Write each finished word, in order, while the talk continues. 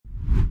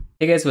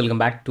Hey guys, welcome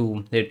back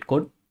to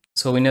LetCode.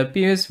 So in our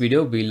previous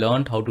video, we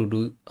learned how to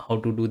do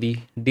the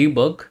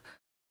debug,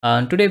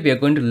 and today we are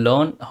going to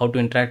learn how to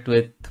interact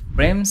with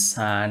frames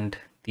and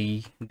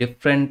the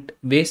different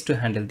ways to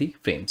handle the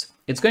frames.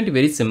 It's going to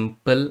be very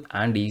simple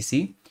and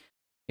easy.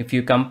 If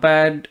you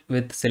compared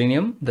with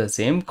Selenium, the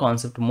same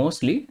concept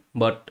mostly,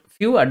 but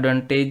few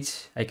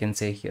advantage I can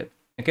say here.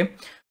 Okay,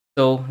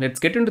 so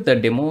let's get into the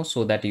demo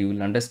so that you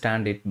will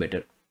understand it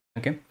better.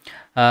 Okay,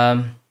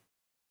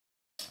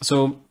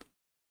 so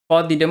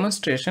for the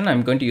demonstration,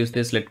 I'm going to use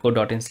this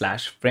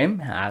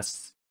letcode.in/frame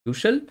as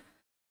usual,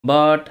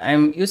 but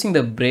I'm using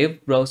the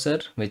Brave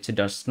browser, which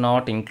does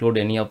not include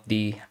any of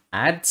the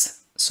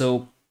ads.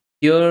 So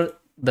here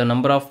the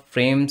number of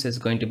frames is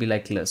going to be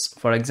like less.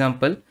 For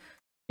example,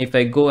 if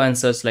I go and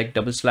search like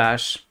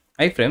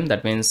 /iframe,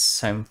 that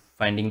means I'm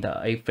finding the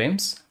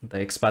iframes,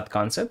 the XPath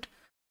concept.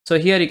 So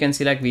here you can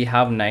see like we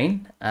have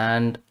 9,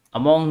 and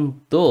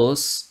among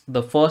those,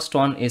 the first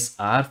one is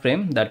our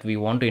frame that we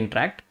want to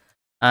interact,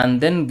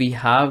 and then we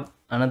have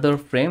another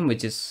frame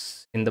which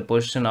is in the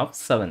position of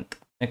 7th.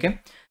 Okay,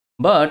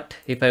 but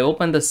if I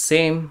open the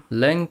same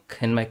link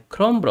in my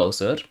Chrome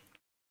browser,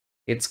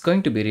 it's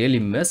going to be really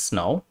mess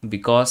now,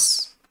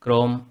 because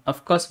Chrome,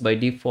 of course, by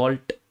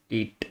default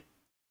it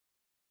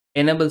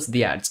enables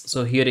the ads.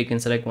 So here you can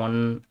select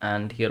one,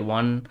 and here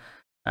one,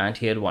 and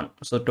here one.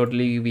 So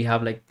totally we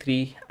have like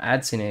 3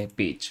 ads in a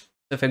page.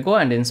 So if I go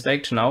and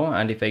inspect now,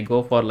 and if I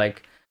go for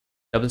like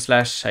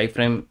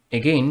 /iframe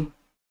again,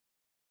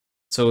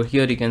 so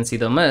here you can see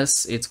the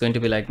mess. It's going to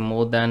be like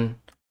more than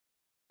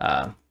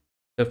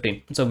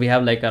 15. So we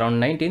have like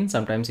around 19.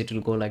 Sometimes it will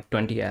go like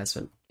 20 as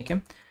well.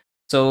 Okay,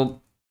 so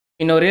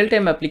in our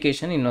real-time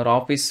application, in our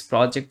office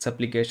projects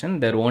application,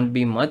 there won't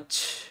be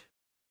much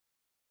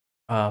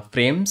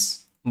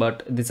frames,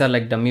 but these are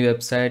like dummy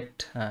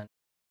website and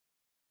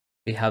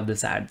we have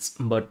this ads.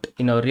 But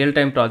in our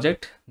real-time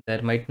project,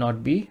 there might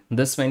not be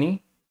this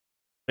many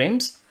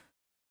frames,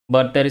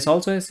 but there is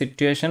also a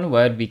situation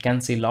where we can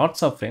see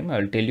lots of frame. I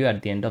will tell you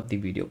at the end of the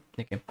video.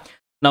 Okay,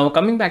 now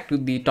coming back to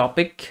the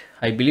topic,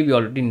 I believe you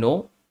already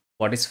know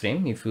what is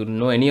frame. If you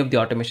know any of the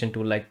automation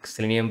tool like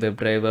Selenium,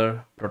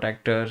 WebDriver,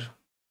 Protector,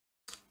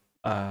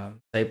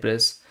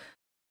 Cypress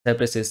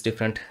is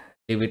different,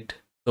 leave it.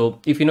 So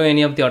if you know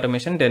any of the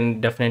automation,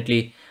 then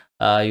definitely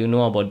you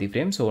know about the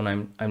frame. So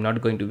I'm not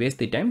going to waste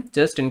the time.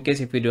 Just in case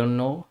if you don't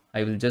know,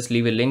 I will just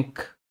leave a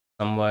link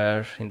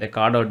somewhere in the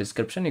card or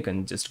description. You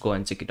can just go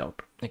and check it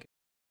out. Okay,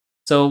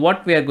 so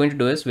what we are going to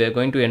do is we are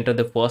going to enter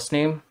the first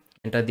name,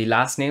 enter the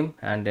last name,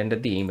 and enter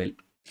the email.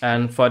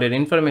 And for your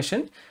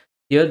information,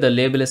 here the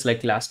label is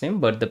like last name,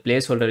 but the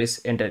placeholder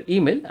is enter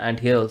email, and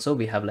here also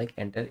we have like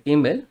enter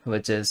email,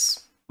 which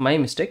is my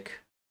mistake.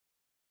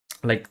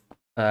 Like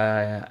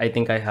I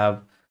think I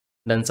have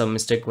done some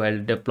mistake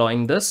while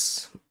deploying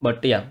this,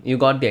 but yeah, you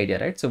got the idea,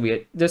 right? So we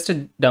are just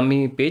a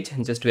dummy page,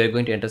 and just we are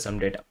going to enter some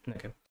data.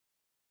 Okay,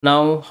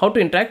 now how to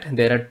interact?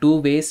 There are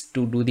 2 ways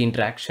to do the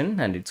interaction,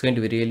 and it's going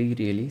to be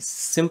really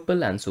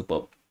simple and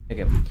superb.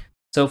 Okay,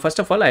 so first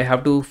of all, I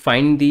have to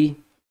find the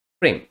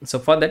frame. So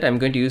for that, I'm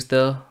going to use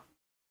the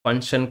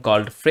function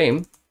called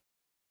frame,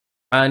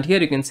 and here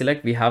you can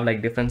select we have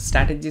like different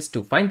strategies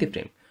to find the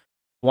frame.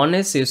 One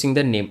is using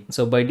the name.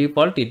 So by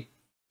default it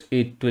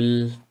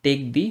will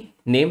take the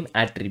name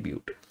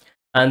attribute,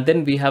 and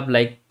then we have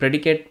like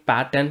predicate,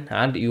 pattern,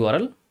 and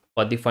URL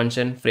for the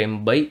function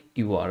frame by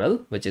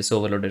URL, which is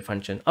overloaded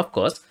function, of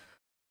course.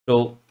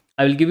 So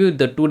I will give you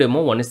the 2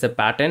 demo. One is the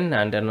pattern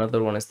and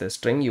another one is the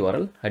string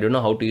URL. I don't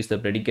know how to use the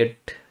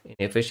predicate in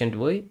efficient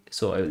way,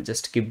 so I will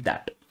just skip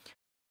that.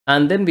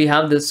 And then we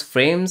have this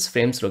frames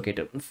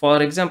locator.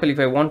 For example, if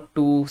I want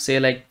to say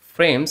like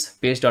frames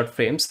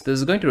page.frames, this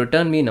is going to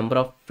return me number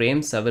of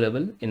frames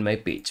available in my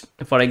page.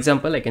 For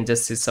example, I can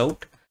just sys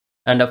out,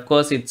 and of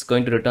course it's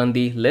going to return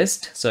the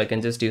list, so I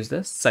can just use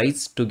the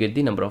size to get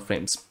the number of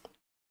frames.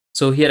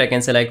 So here I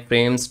can select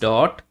frames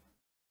dot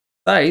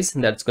size,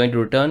 that's going to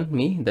return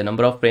me the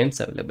number of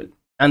frames available.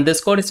 And this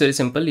code is very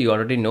simple, you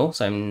already know,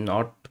 so I'm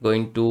not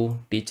going to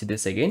teach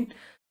this again.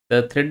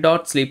 The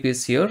thread.sleep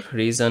is here.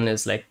 Reason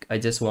is like I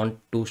just want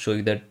to show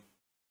you the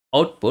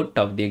output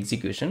of the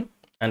execution,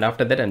 and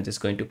after that I'm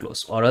just going to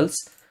close, or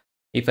else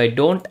if I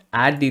don't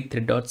add the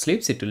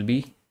thread.sleeps, it will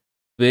be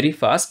very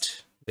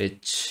fast,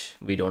 which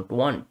we don't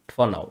want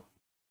for now.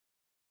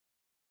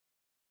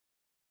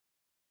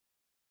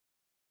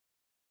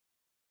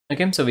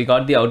 Okay, so we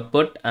got the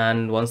output,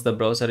 and once the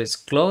browser is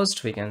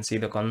closed, we can see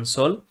the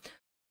console.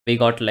 We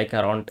got like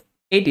around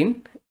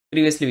 18.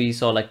 Previously we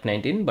saw like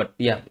 19, but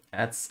yeah,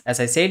 as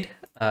I said,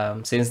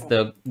 since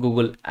the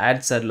Google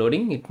ads are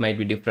loading, it might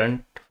be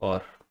different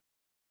for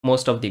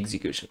most of the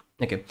execution.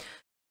 Okay,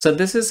 so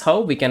this is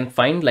how we can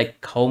find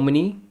like how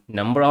many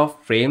number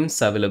of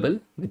frames available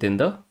within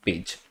the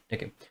page.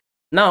 Okay,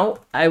 now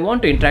I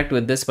want to interact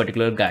with this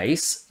particular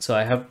guys, so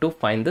I have to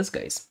find this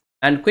guys.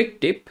 And quick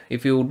tip,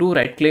 if you do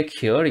right click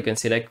here, you can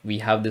see like we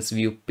have this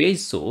view page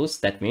source.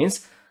 That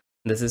means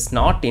this is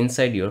not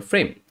inside your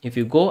frame. If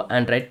you go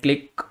and right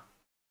click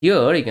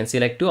here, you can see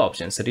like 2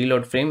 options,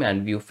 reload frame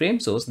and view frame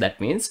source. That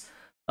means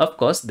Of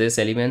course, these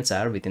elements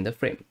are within the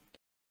frame.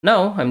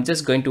 Now I'm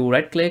just going to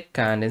right click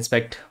and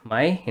inspect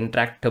my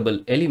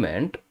interactable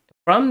element.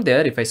 From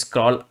there, if I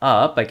scroll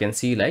up, I can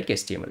see like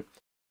HTML.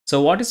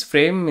 So what is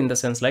frame in the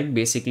sense, like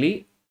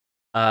basically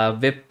a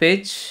web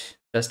page,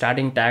 the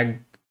starting tag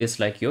is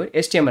like your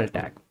HTML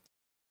tag.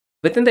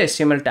 Within the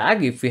HTML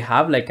tag, if we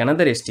have like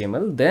another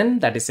HTML, then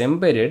that is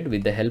embedded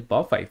with the help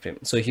of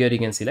iframe. So here you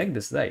can see like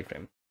this is the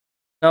iframe.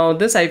 Now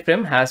this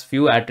iframe has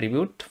few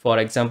attributes, for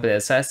example,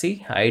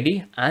 SRC,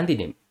 ID and the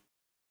name.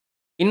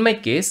 In my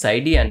case,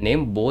 ID and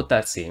name both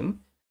are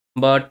same,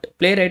 but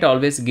Playwright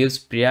always gives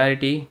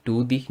priority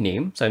to the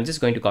name. So I'm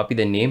just going to copy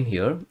the name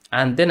here,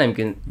 and then I'm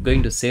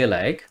going to say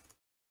like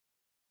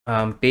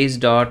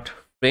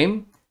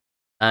page.frame,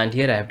 and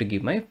here I have to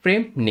give my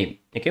frame name.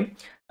 Okay,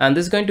 and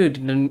this is going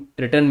to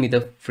return me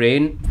the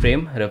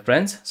frame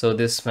reference. So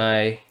this is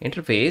my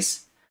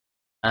interface,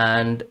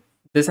 and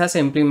this has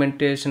an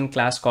implementation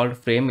class called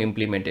frame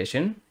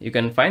implementation. You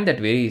can find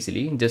that very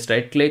easily. Just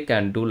right click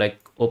and do like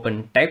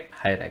open type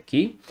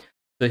hierarchy.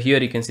 So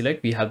here you can see like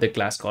we have the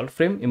class called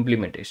frame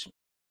implementation.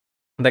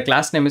 The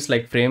class name is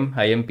like frame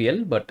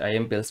impl, but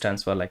impl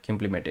stands for like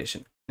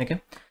implementation.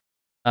 Okay,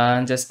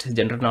 and just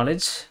general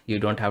knowledge, you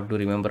don't have to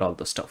remember all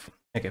the stuff.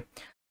 Okay,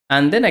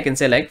 and then I can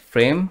say like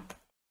frame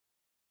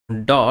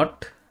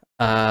dot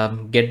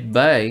get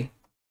by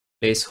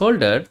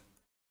placeholder,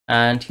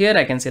 and here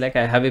I can say like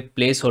I have a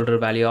placeholder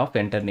value of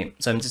enter name.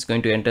 So I'm just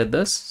going to enter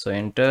this. So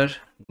enter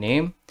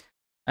name,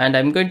 and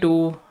I'm going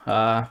to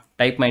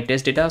type my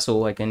test data.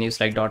 So I can use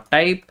like dot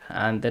type,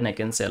 and then I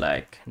can say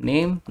like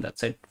name.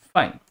 That's it.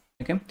 Fine.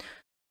 Okay,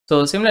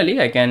 so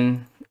similarly I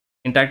can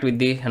interact with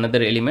the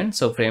another element.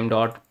 So frame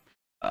dot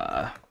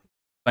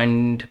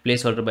find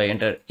placeholder by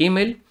enter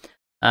email,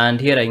 and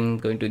here I'm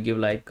going to give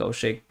like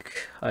Koushik.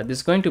 This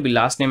is going to be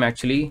last name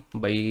actually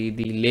by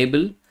the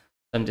label.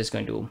 So I'm just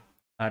going to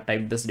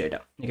type this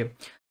data. Okay,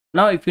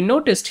 now if you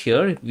noticed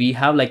here we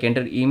have like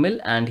enter email,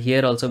 and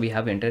here also we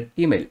have entered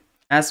email.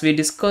 As we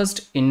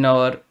discussed in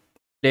our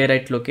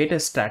Playwright locator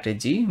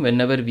strategy,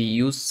 whenever we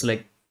use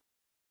like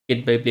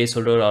get by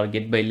placeholder or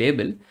get by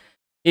label,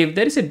 if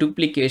there is a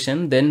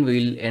duplication, then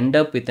we'll end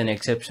up with an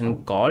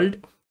exception called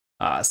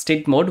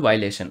state mode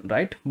violation,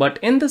 right? But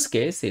in this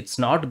case it's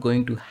not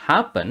going to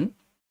happen.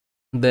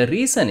 The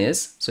reason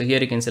is, so here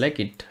you can select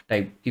it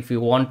type. If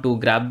you want to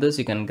grab this,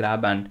 you can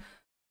grab and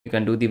you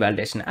can do the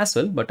validation as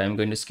well, but I'm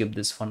going to skip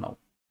this for now.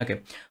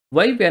 Okay,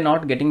 why we are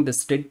not getting the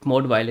state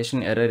mode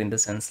violation error in the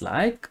sense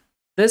like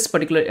this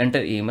particular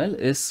enter email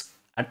is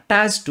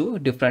attached to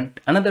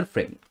another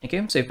frame.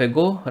 Okay, so if I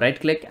go right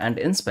click and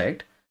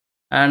inspect,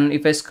 and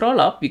if I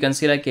scroll up, you can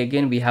see like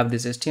again we have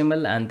this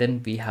HTML, and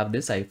then we have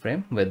this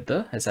iframe with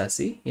the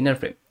SRC inner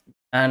frame,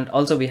 and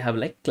also we have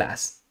like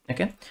class.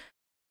 Okay,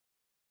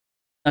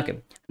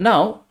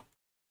 now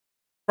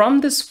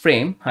from this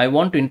frame I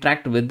want to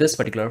interact with this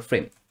particular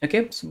frame.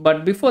 Okay,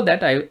 but before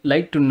that I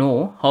like to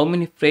know how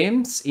many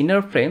frames,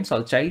 inner frames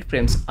or child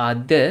frames are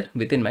there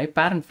within my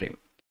parent frame.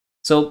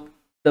 So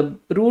the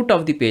root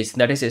of the page,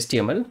 that is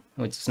HTML,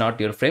 which is not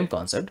your frame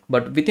concept,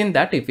 but within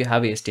that if you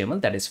have HTML,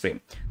 that is frame,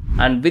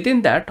 and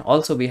within that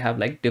also we have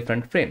like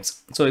different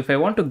frames. So if I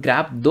want to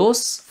grab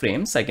those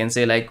frames, I can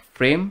say like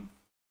frame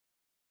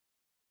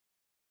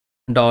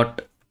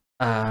dot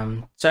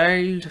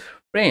child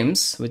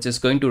frames, which is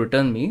going to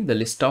return me the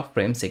list of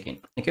frames again.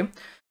 Okay,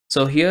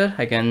 so here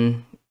I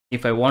can,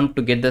 if I want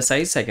to get the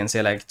size, I can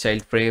say like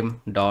child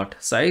frame dot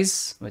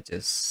size, which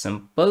is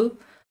simple.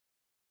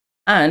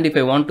 And if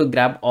I want to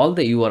grab all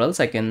the URLs,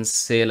 I can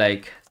say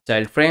like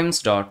child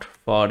frames dot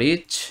for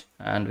each,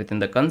 and within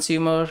the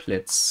consumer,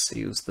 let's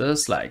use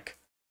this like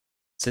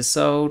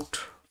sysout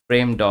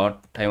frame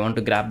dot, I want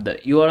to grab the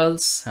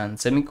URLs and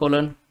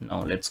semicolon.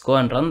 Now let's go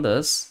and run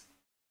this.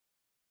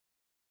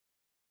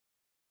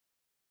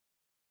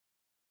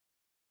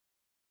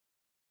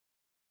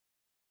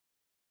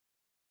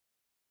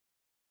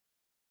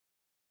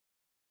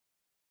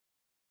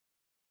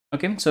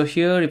 Okay, so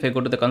here if I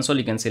go to the console,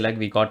 you can see like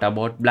we got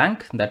about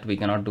blank, that we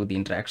cannot do the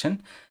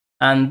interaction.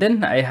 And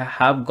then I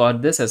have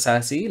got this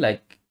SRC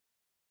like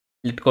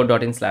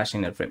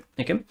letcode.in/inner frame.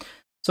 Okay,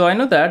 so I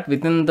know that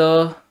within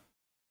the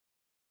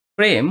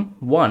frame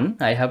 1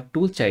 I have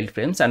 2 child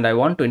frames, and I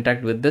want to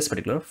interact with this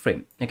particular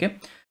frame. Okay,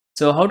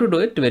 so how to do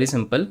it? Very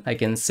simple. I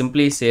can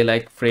simply say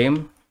like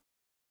frame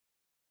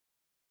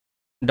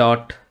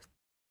dot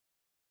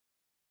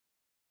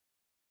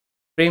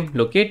frame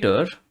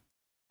locator,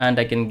 and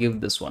I can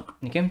give this one.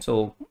 Okay,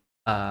 so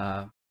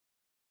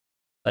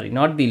sorry,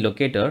 not the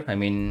locator, I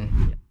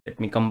mean, let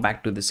me come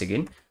back to this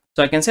again.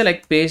 So I can say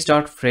like page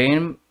dot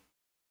frame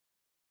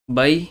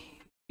by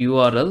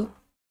URL,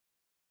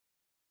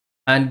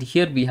 and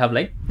here we have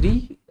like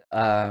 3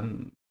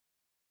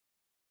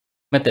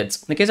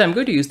 methods. Okay, so I'm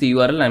going to use the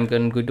URL, I'm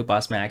going to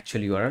pass my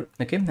actual URL.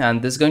 Okay,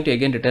 and this is going to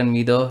again return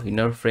me the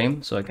inner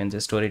frame, so I can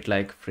just store it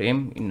like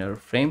frame inner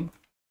frame.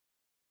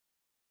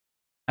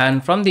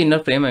 And from the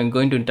inner frame, I'm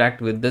going to interact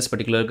with this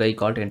particular guy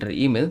called enter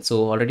email.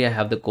 So already I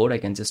have the code, I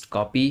can just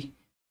copy,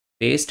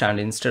 paste,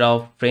 and instead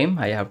of frame,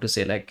 I have to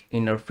say like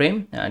inner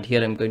frame. And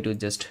here I'm going to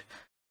just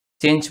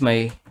change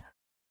my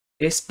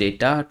paste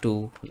data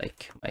to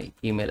like my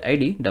email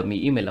ID,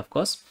 dummy email of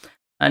course.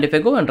 And if I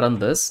go and run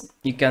this,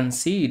 you can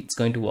see it's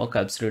going to work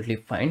absolutely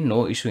fine,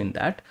 no issue in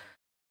that.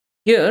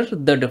 Here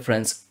the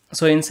difference.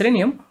 So in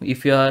Selenium,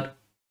 if you are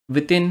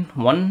within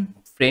one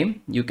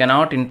frame, you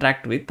cannot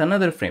interact with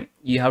another frame.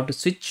 You have to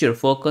switch your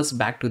focus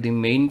back to the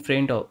main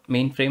frame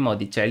or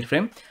the child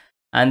frame,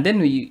 and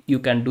then you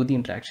can do the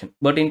interaction.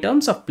 But in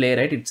terms of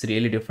Playwright, it's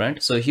really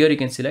different. So here you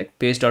can select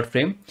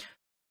page.frame.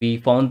 We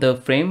found the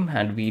frame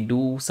and we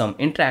do some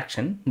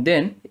interaction.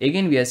 Then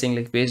again we are saying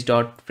like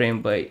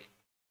page.frame by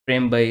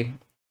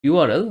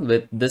URL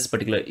with this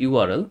particular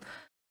URL,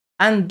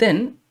 and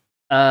then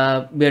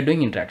we are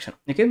doing interaction.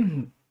 Okay,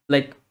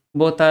 like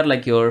both are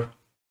like your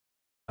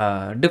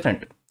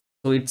different,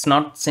 so it's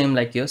not same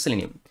like your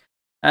Selenium.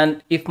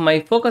 And if my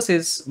focus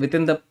is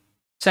within the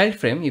child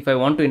frame, if I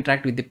want to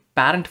interact with the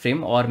parent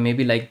frame or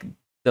maybe like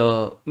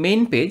the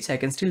main page, I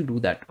can still do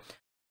that.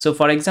 So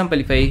for example,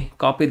 if I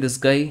copy this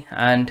guy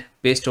and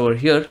paste over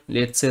here,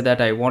 let's say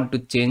that I want to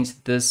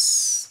change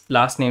this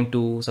last name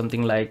to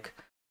something like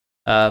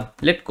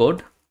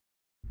LetCode,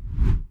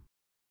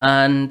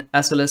 and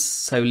as well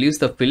as I will use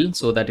the fill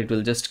so that it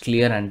will just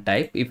clear and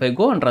type. If I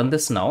go and run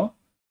this now,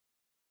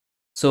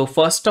 so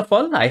first of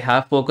all, I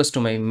have focus to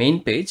my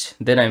main page,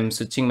 then I'm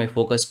switching my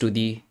focus to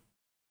the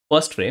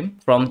first frame.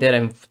 From there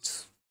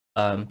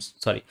I'm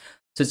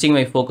switching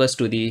my focus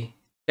to the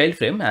child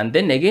frame, and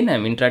then again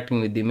I'm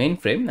interacting with the main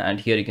frame, and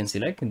here you can see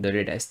like the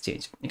data has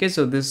changed. Okay,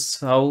 so this is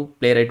how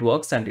Playwright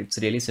works, and it's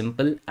really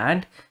simple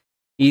and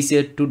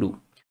easier to do.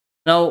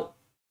 Now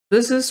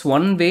this is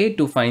one way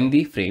to find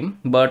the frame,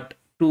 but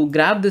to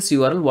grab this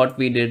URL, what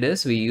we did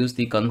is we use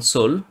the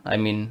console. I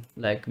mean,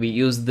 like we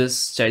use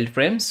this child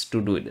frames to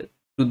do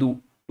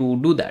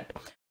that,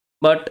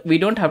 but we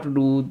don't have to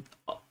do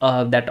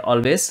that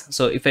always.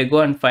 So if I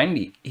go and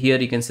find here,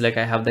 you can see like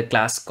I have the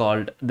class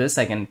called this.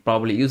 I can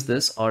probably use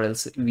this, or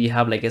else we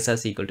have like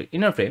ss equal to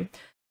inner frame.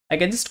 I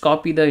can just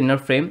copy the inner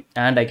frame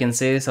and I can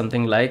say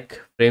something like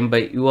frame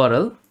by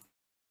URL.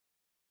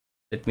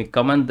 Let me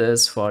comment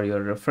this for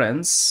your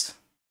reference.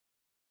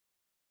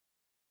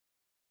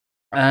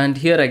 And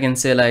here I can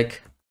say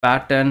like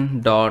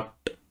pattern dot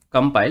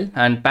compile,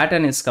 and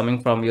pattern is coming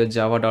from your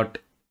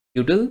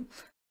java.util,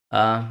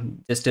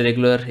 just a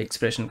regular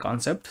expression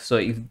concept. So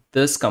if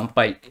this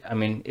compile, I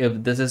mean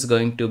if this is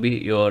going to be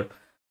your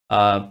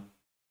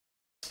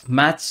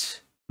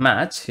match,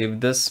 if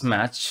this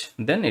match,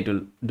 then it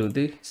will do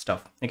the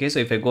stuff. Okay, so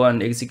if I go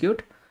and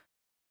execute,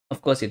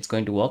 of course it's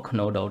going to work,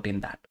 no doubt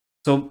in that.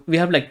 So we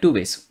have like two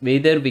ways.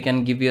 Either we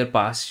can give your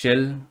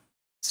partial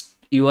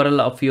URL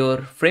of your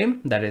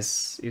frame, that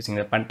is using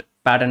the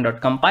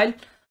pattern.compile,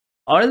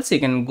 or else you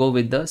can go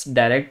with the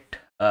direct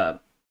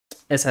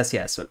SSC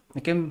as well.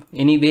 Okay,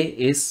 any way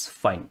is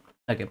fine.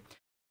 Okay,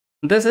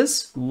 this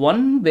is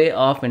one way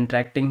of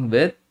interacting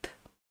with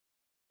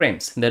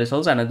frames. There is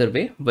also another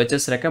way which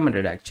is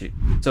recommended actually.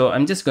 So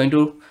I'm just going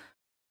to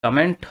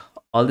comment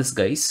all these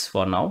guys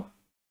for now,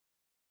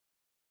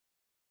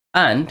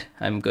 and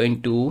I'm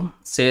going to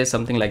say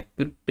something like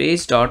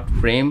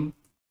page.frame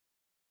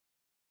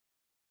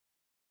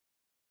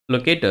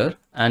locator,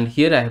 and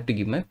here I have to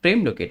give my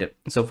frame locator.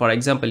 So for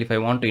example, if I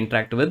want to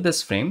interact with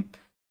this frame,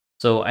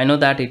 so I know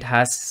that it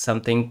has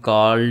something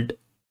called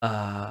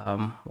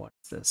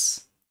what's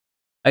this,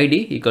 id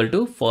equal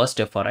to first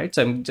fr, right?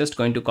 So I'm just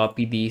going to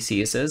copy the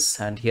css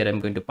and here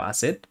I'm going to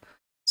pass it.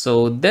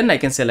 So then I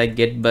can say like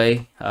get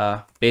by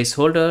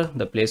placeholder,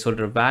 the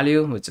placeholder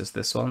value, which is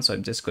this one. So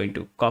I'm just going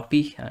to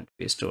copy and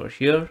paste over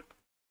here,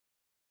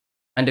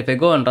 and if I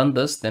go and run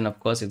this, then of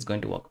course it's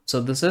going to work.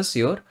 So this is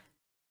your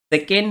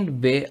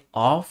second way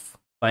of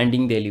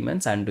finding the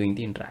elements and doing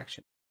the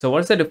interaction. So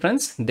what's the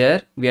difference?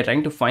 There we are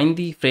trying to find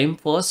the frame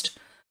first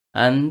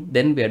and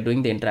then we are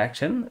doing the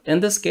interaction. In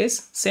this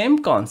case, same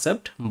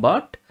concept,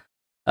 but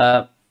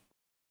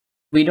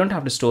we don't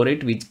have to store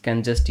it. We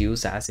can just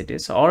use as it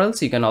is, or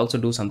else you can also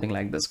do something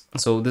like this.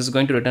 So this is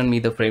going to return me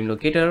the frame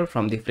locator.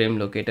 From the frame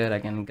locator, I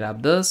can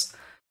grab this,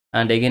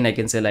 and again I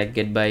can say like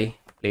get by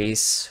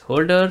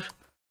placeholder,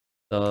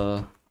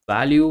 the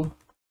value,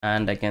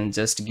 and I can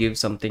just give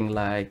something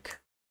like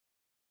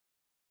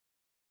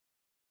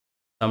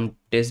some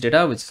test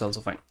data, which is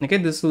also fine. Okay,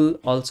 this will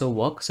also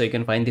work. So you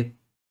can find the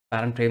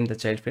parent frame, the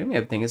child frame,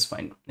 everything is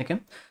fine. Okay,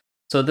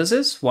 so this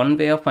is one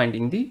way of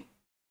finding the,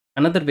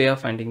 another way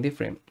of finding the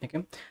frame.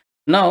 Okay,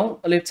 now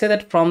let's say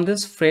that from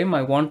this frame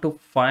I want to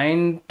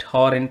find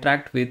or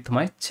interact with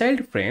my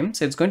child frame.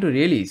 So it's going to be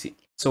really easy.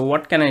 So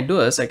what can I do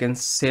is I can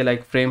say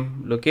like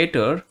frame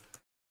locator,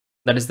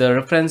 that is the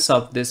reference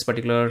of this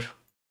particular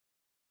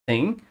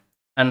thing,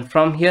 and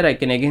from here I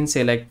can again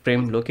say like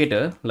frame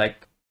locator,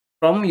 like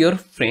from your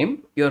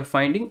frame you're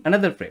finding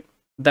another frame,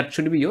 that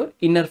should be your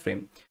inner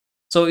frame.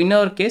 So in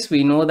our case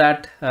we know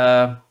that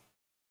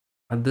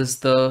this is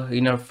the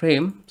inner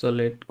frame. So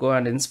let's go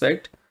and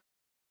inspect,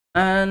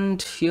 and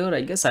here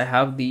I guess I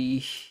have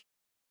the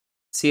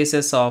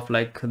css of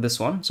like this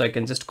one. So I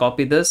can just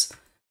copy this,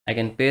 I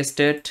can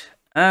paste it,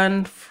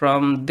 and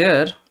from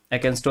there I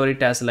can store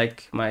it as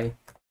like my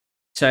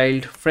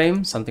child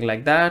frame, something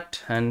like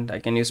that, and I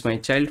can use my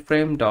child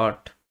frame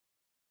dot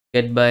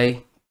get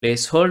by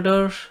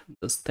placeholder,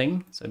 this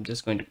thing. So I'm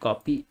just going to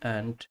copy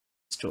and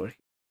store here.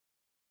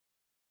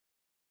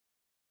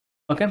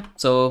 Okay,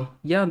 so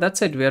yeah,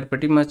 that's it. We are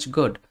pretty much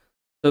good.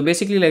 So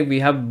basically, like, we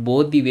have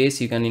both the ways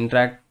you can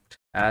interact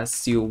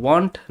as you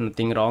want,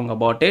 nothing wrong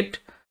about it.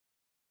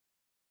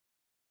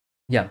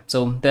 Yeah,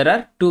 so there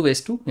are two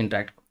ways to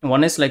interact.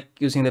 One is like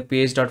using the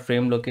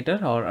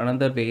page.framelocator, or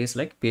another way is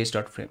like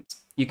page.frames.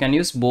 You can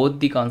use both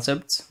the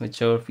concepts,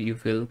 whichever you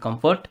feel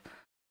comfort,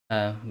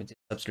 which is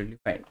absolutely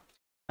fine.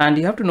 And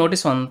you have to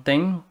notice one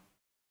thing: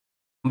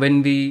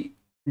 when we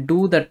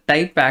do the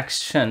type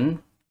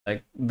action,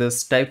 like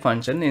this type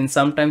function, in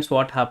sometimes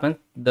what happens,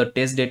 the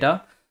test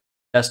data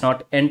does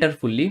not enter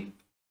fully.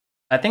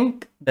 I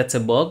think that's a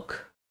bug,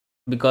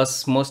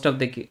 because most of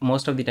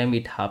the time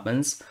it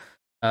happens.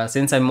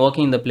 Since I'm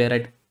working in the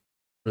Playwright,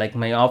 like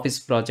my office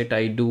project,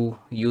 I do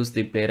use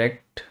the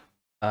Playwright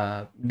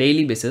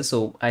daily basis,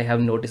 so I have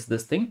noticed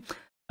this thing.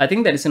 I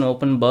think there is an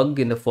open bug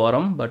in the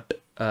forum, but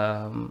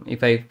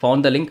if I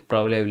found the link,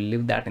 probably I will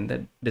leave that in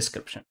the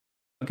description.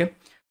 Okay.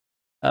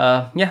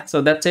 Yeah,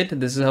 so that's it.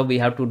 This is how we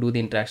have to do the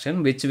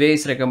interaction. Which way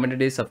is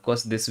recommended is, of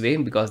course, this way,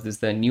 because this is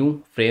the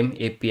new frame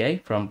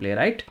API from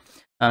Playwright,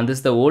 and this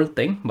is the old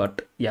thing.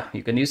 But yeah,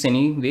 you can use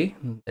any way,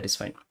 that is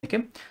fine.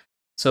 Okay,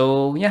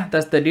 so yeah,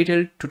 that's the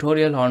detailed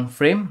tutorial on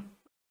frame.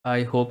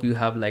 I hope you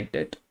have liked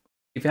it.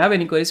 If you have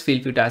any queries,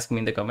 feel free to ask me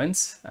in the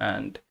comments,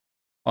 and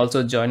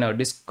also join our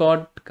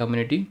Discord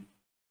community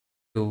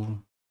to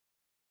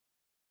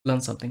learn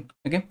something.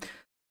 Okay,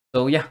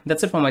 so yeah,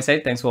 that's it from my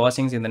side. Thanks for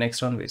watching. See you in the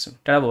next one very soon.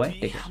 Ta-da, bye-bye.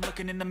 Take care. I'm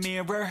looking in the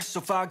mirror, so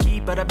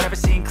foggy, but I've never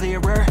seen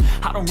clearer.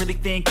 I don't really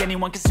think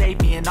anyone can save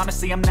me, and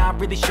honestly, I'm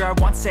not really sure I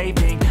want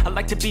saving. I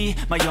like to be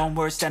my own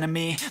worst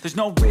enemy. There's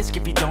no risk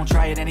if you don't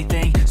try at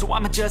anything, so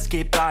I'ma just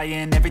keep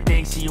buying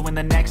everything. See you in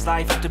the next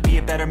life, have to be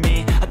a better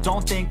me. I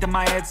don't think that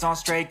my head's on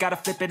straight. Gotta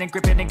flip it and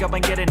grip it and go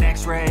and get an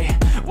x-ray.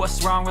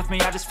 What's wrong with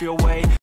me? I just feel weight.